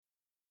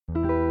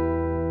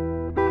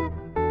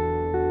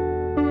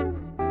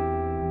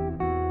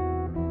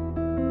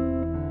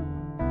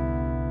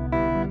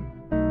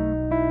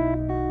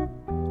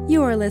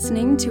are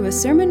listening to a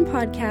sermon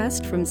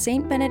podcast from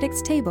St.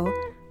 Benedict's Table,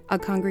 a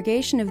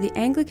congregation of the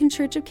Anglican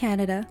Church of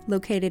Canada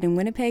located in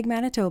Winnipeg,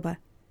 Manitoba.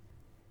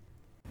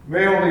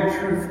 May only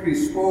truth be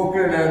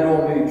spoken and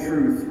only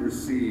truth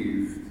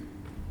received.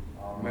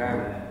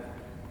 Amen.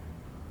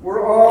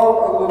 We're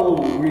all a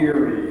little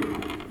weary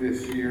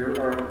this year,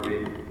 aren't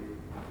we?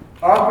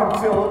 Up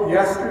until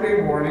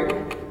yesterday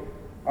morning,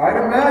 I'd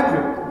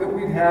imagined that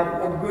we'd have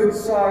a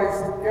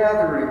good-sized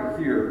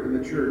gathering here in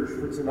the church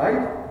for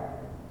tonight.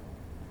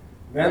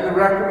 Then the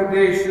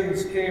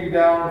recommendations came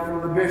down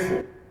from the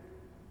bishop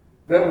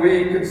that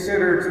we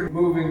consider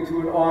moving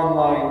to an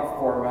online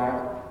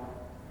format.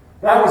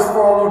 That was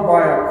followed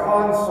by a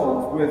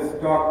consult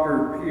with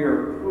Dr.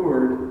 Pierre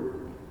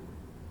Plourde.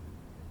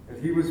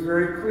 And he was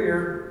very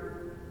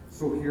clear,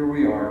 so here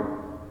we are.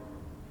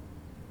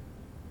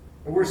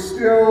 And we're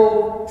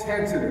still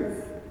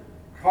tentative,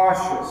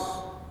 cautious,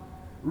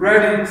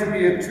 ready to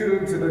be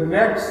attuned to the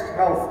next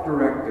health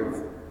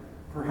directive,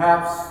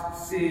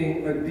 perhaps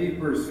seeing a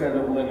deeper set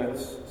of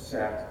limits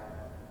set.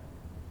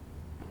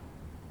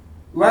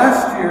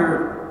 Last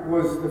year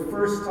was the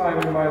first time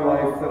in my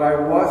life that I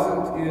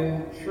wasn't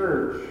in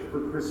church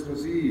for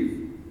Christmas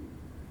Eve.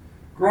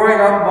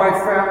 Growing up, my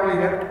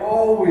family had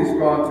always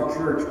gone to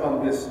church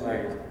on this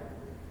night,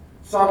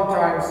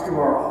 sometimes to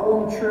our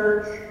home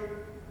church,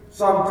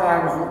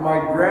 sometimes with my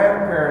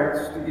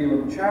grandparents to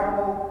Elam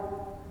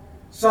Chapel,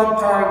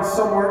 sometimes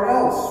somewhere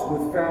else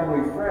with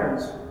family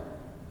friends.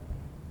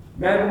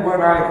 Then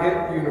when I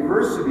hit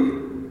university,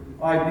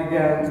 I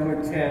began to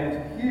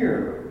attend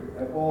here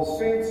at All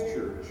Saints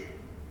Church.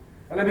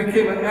 And I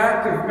became an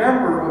active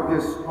member of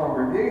this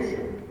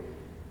congregation.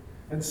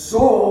 And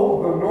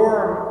so the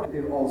norm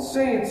in All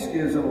Saints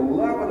is an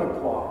 11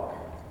 o'clock,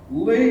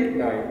 late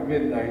night,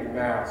 midnight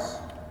Mass.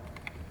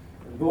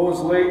 And those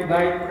late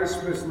night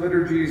Christmas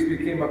liturgies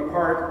became a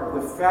part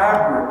of the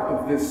fabric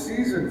of this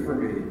season for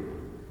me.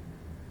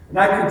 And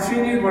I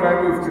continued when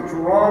I moved to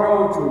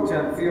Toronto to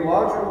attend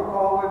theological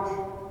college.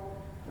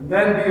 And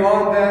then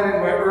beyond that,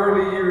 in my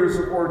early years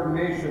of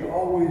ordination,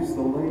 always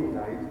the late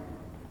night.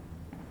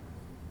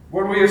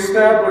 When we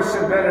established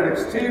St.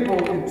 Benedict's Table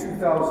in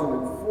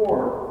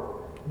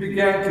 2004,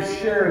 began to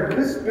share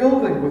this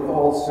building with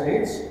All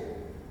Saints,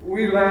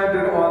 we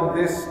landed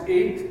on this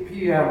 8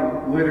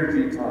 p.m.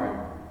 liturgy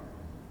time.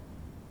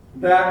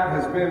 That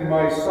has been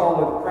my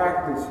solid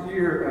practice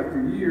year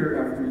after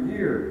year after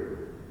year.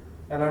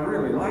 And I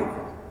really like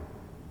it.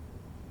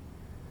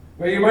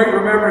 Now, you might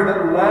remember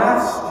that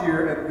last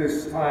year at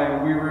this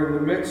time, we were in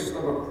the midst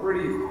of a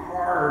pretty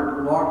hard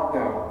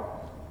lockdown.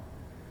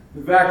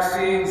 The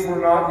vaccines were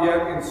not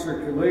yet in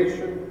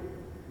circulation.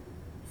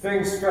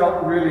 Things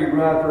felt really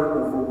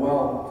rather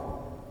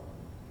overwhelmed.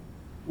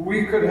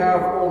 We could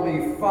have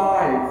only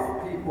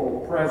 5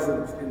 people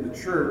present in the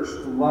church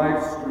to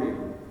live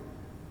stream.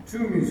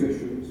 2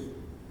 musicians,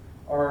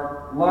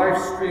 our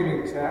live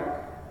streaming tech,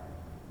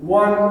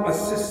 1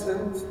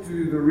 assistant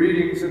to the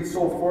readings and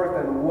so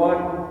forth, and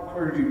 1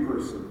 clergy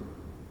person.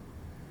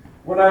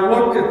 When I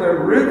looked at the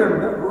rhythm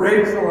that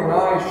Rachel and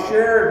I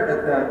shared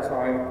at that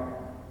time,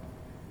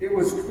 it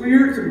was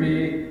clear to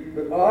me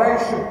that I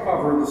should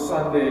cover the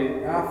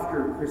Sunday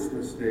after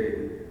Christmas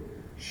Day.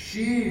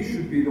 She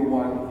should be the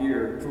one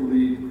here to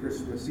lead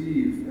Christmas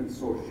Eve, and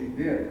so she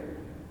did.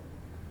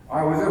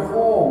 I was at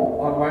home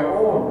on my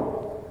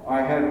own.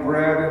 I had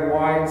bread and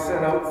wine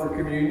set out for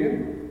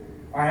communion.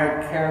 I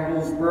had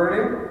candles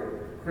burning,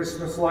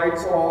 Christmas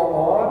lights all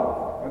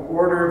on, an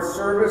order of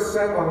service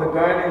set on the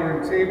dining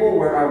room table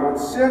where I would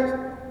sit,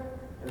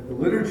 and the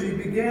liturgy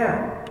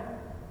began.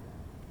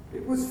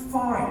 It was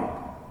fine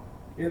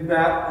in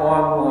that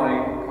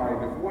online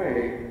kind of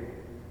way.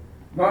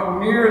 Not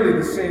nearly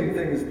the same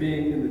thing as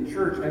being in the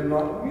church, and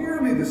not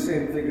nearly the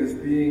same thing as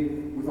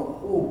being with a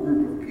whole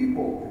group of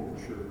people in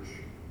the church.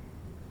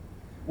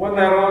 When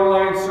that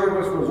online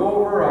service was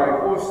over, I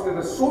hosted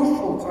a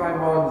social time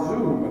on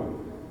Zoom.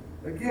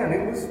 Again,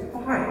 it was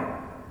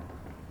fine,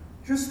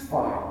 just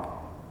fine,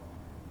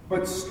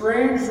 but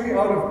strangely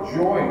out of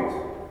joint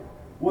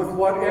with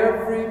what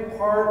every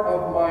part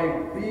of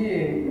my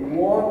being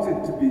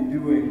wanted to be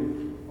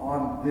doing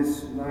on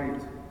this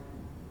night.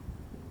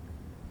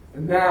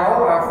 And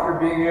now, after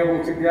being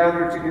able to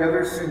gather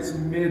together since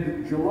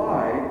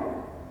mid-July,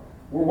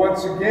 we're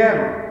once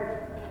again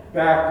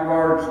back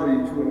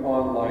largely to an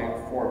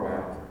online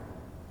format.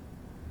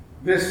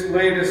 This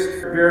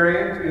latest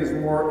variant is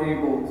more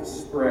able to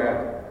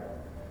spread.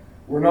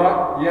 We're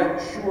not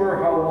yet sure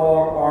how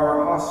long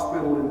our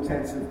hospital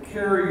intensive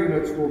care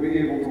units will be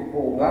able to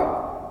hold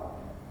up.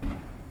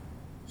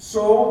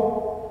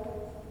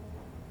 So,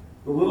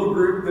 the little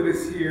group that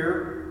is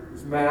here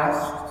is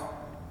masked,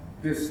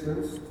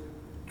 distanced,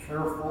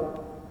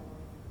 careful.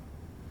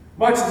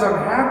 Much as I'm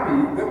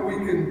happy that we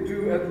can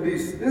do at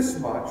least this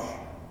much,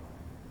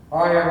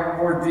 I am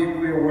more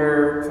deeply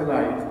aware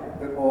tonight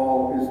that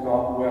all is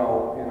not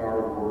well in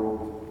our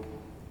world.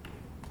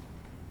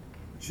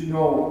 But you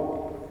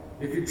know,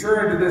 if you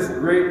turn to this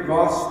great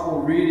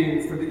gospel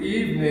reading for the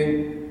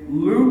evening,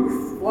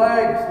 Luke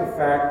flags the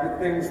fact that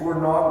things were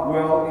not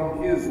well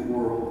in his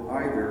world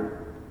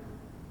either.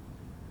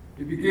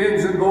 It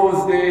begins in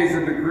those days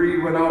a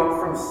decree went out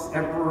from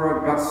Emperor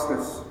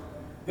Augustus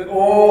that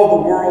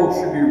all the world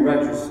should be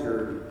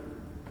registered.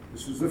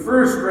 This was the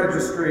first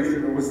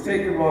registration that was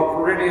taken while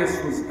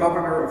Quirinius was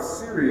governor of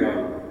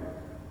Syria.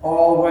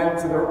 All went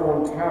to their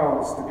own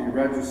towns to be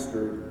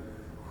registered.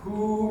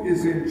 Who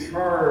is in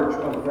charge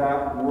of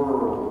that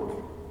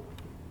world?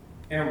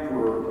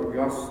 Emperor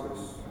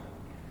Augustus.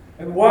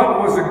 And what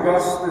was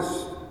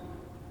Augustus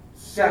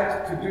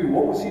set to do?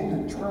 What was he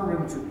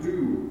determined to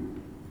do?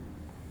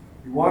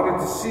 He wanted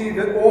to see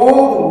that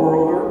all the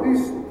world, or at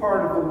least the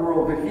part of the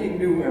world that he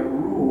knew and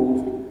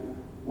ruled,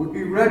 would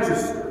be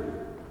registered,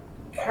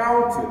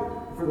 counted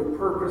for the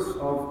purpose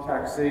of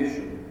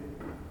taxation.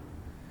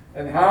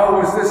 And how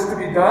was this to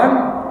be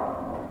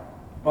done?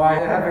 By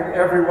having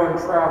everyone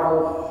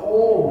travel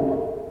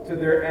home to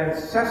their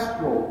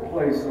ancestral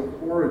place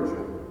of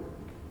origin.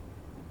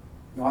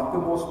 Not the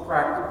most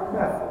practical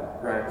method,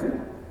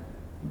 granted,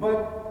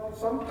 but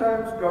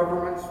sometimes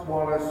governments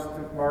want us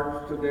to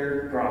march to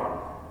their drum,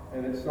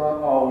 and it's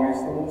not always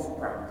the most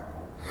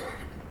practical.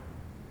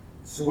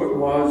 So it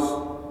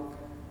was.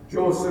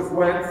 Joseph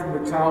went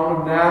from the town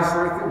of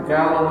Nazareth in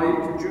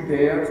Galilee to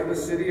Judea to the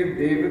city of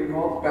David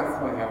called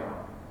Bethlehem,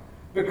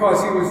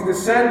 because he was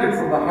descended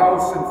from the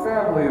house and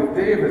family of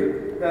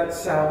David. That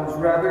sounds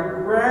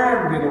rather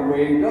grand in a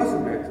way,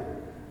 doesn't it?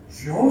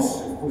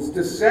 Joseph was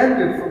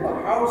descended from the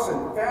house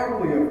and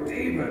family of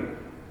David,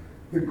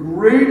 the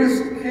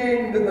greatest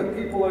king that the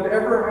people had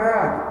ever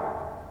had.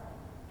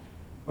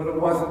 But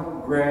it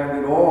wasn't grand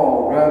at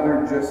all,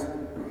 rather just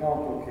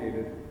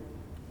complicated.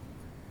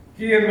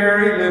 He and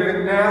Mary live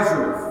in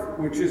Nazareth,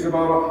 which is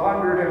about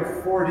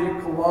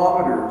 140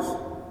 kilometers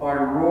by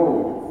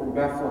road from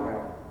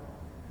Bethlehem.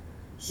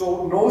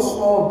 So no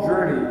small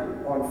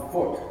journey on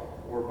foot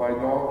or by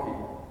donkey.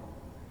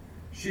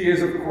 She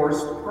is, of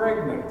course,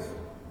 pregnant,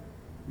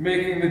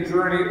 making the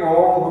journey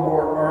all the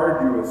more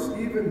arduous,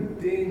 even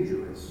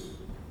dangerous.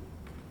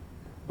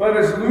 But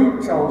as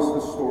Luke tells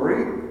the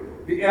story,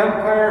 the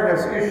empire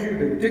has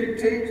issued a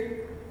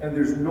dictate, and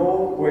there's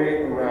no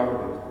way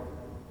around it.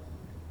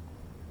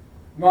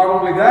 Not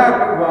only that,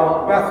 but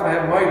while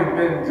Bethlehem might have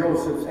been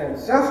Joseph's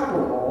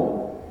ancestral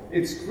home,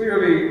 it's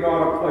clearly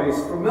not a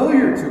place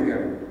familiar to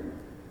him.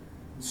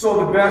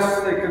 So the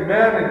best they can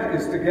manage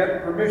is to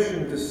get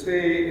permission to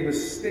stay in a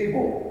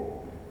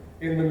stable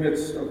in the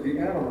midst of the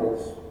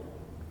animals.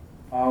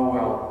 Ah,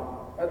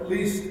 well, at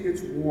least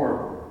it's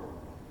warm,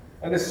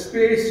 and a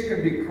space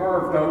can be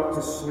carved out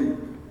to sleep.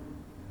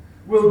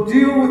 We'll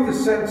deal with the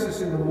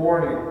census in the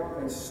morning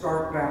and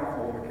start back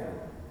home again.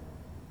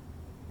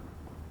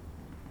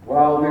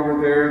 While they were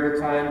there,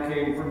 the time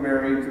came for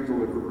Mary to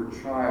deliver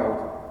her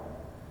child,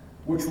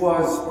 which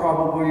was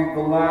probably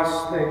the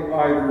last thing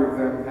either of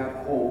them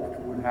had hoped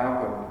would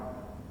happen.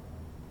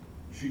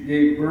 She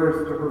gave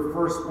birth to her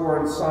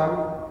firstborn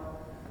son,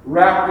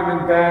 wrapped him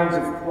in bands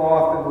of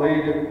cloth, and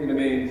laid him in a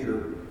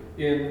manger,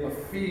 in a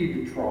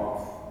feed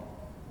trough,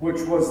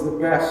 which was the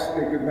best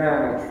they could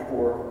manage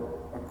for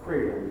a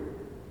cradle.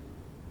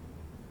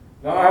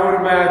 Now, I would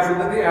imagine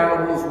that the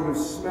animals would have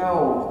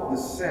smelled the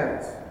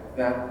scent of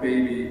that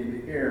baby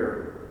in the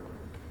air.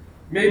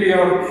 Maybe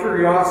out of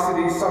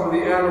curiosity, some of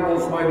the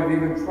animals might have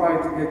even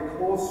tried to get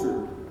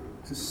closer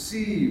to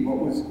see what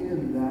was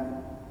in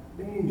that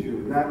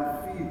manger,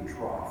 that feed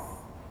trough.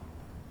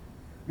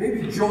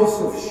 Maybe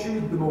Joseph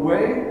shooed them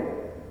away.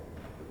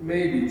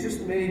 Maybe,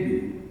 just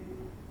maybe,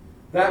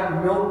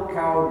 that milk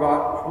cow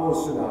got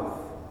close enough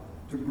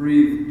to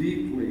breathe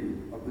deeply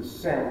of the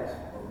scent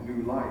of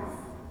new life.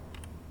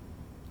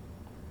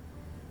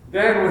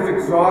 Then, with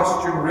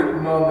exhaustion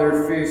written on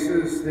their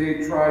faces,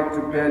 they tried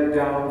to bed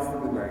down for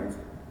the night.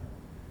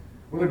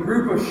 When a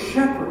group of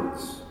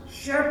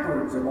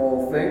shepherds of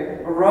all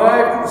things,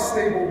 arrived at the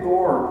stable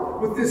door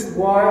with this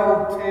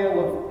wild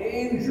tale of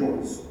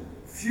angels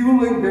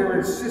fueling their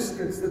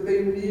insistence that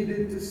they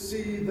needed to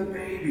see the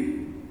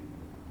baby.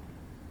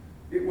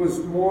 It was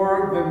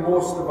more than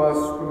most of us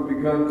would have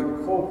begun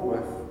to cope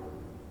with.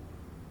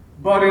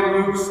 But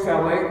in Luke's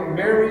telling,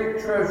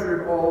 Mary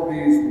treasured all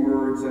these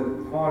words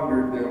and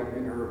pondered them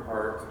in her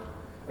heart.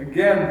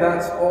 Again,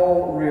 that's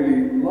all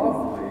really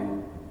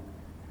lovely.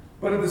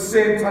 But at the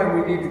same time,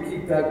 we need to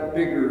keep that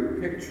bigger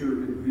picture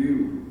in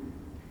view.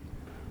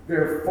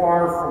 They're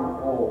far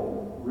from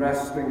home,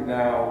 resting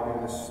now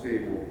in the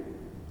stable.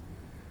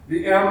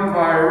 The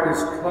empire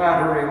is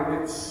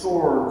clattering its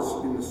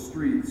swords in the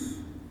streets,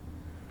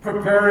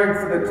 preparing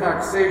for the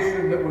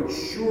taxation that would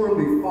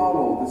surely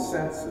follow the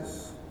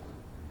census.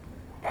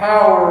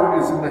 Power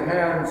is in the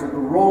hands of the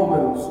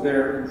Romans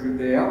there in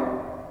Judea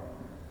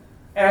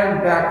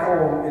and back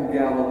home in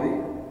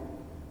Galilee.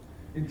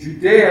 In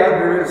Judea,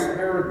 there is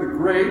Herod the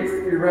Great,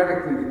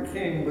 theoretically the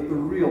king, but the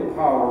real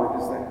power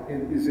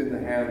is in the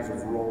hands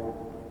of Rome.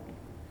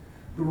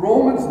 The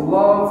Romans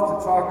love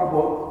to talk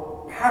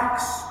about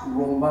Pax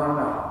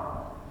Romana,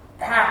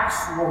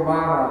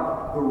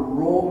 the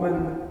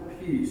Roman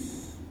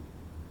peace.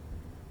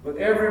 But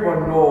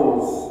everyone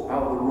knows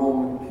how the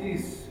Roman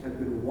peace had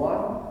been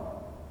won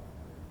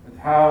and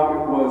how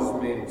it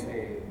was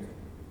maintained.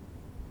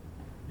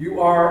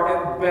 You are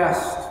at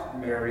best,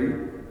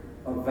 Mary,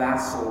 a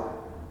vassal.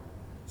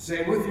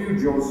 Same with you,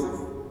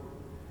 Joseph.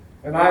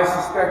 And I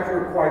suspect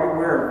you're quite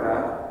aware of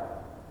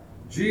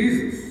that.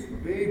 Jesus, the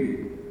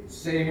baby,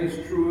 same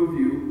is true of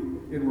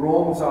you. In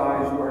Rome's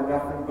eyes, you are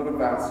nothing but a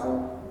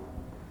vassal.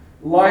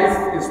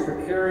 Life is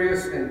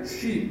precarious and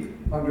cheap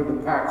under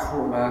the Pax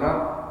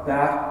Romana.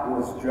 That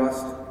was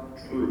just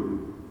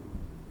true.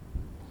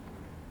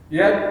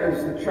 Yet,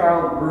 as the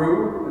child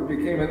grew and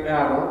became an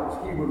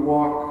adult, he would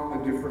walk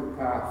a different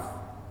path.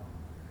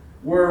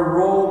 Where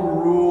Rome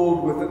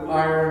ruled with an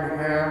iron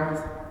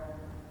hand,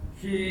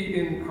 he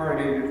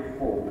incarnated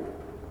hope.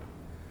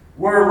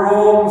 Where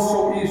Rome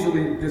so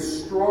easily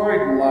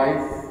destroyed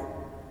life,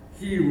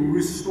 he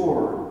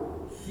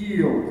restored,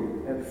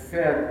 healed, and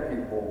fed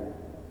people.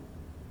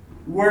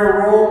 Where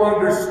Rome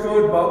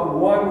understood but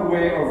one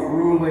way of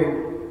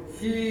ruling,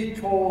 he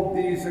told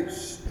these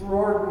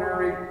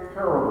extraordinary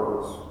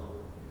parables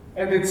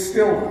and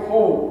instilled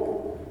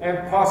hope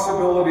and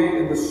possibility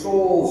in the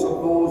souls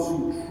of those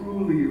who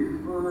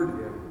truly heard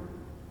him.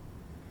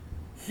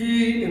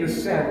 He, in a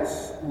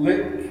sense,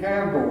 lit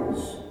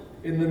candles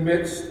in the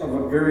midst of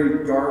a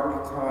very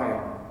dark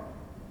time,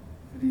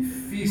 and he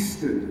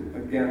feasted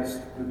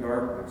against the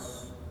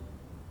darkness.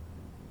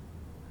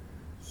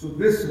 So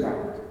this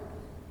night,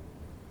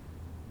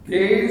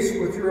 gaze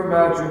with your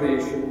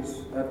imaginations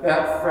at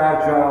that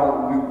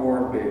fragile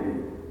newborn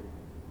baby.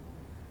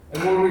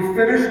 And when we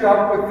finished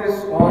up with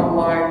this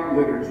online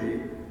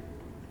liturgy,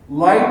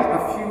 light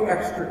a few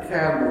extra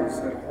candles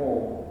at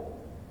home.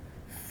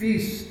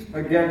 Feast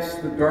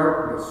against the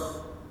darkness.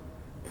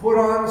 Put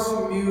on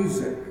some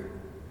music.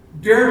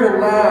 Dare to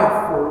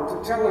laugh or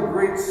to tell a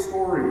great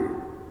story.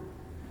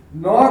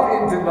 Not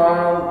in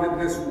denial that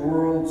this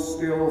world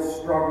still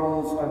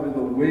struggles under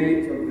the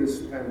weight of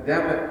this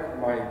pandemic,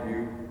 mind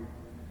you,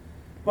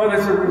 but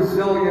as a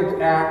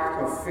resilient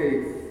act of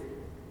faith,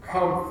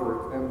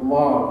 comfort, and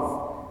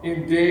love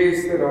in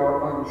days that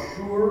are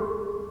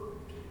unsure,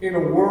 in a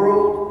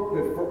world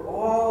that for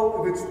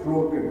all of its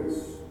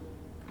brokenness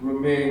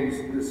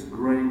remains this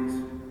great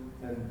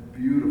and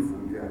beautiful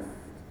gift.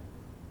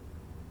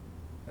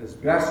 As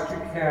best you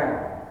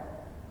can,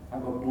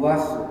 have a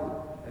blessed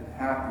and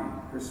happy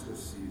Christmas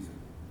season.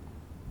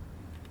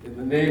 In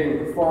the name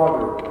of the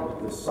Father, and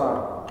of the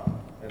Son,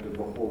 and of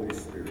the Holy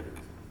Spirit.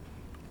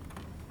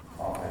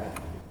 Amen.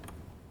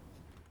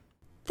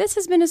 This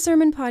has been a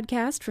sermon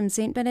podcast from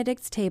St.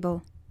 Benedict's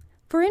Table.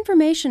 For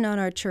information on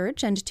our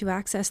church and to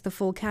access the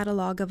full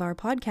catalog of our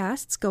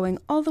podcasts going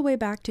all the way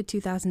back to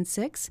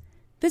 2006,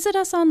 visit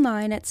us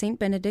online at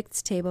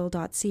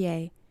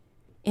stbenedictstable.ca.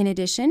 In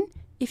addition,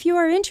 if you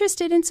are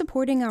interested in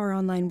supporting our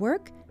online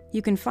work,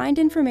 you can find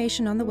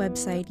information on the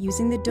website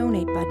using the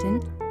Donate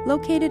button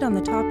located on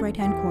the top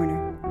right-hand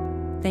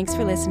corner. Thanks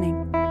for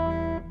listening.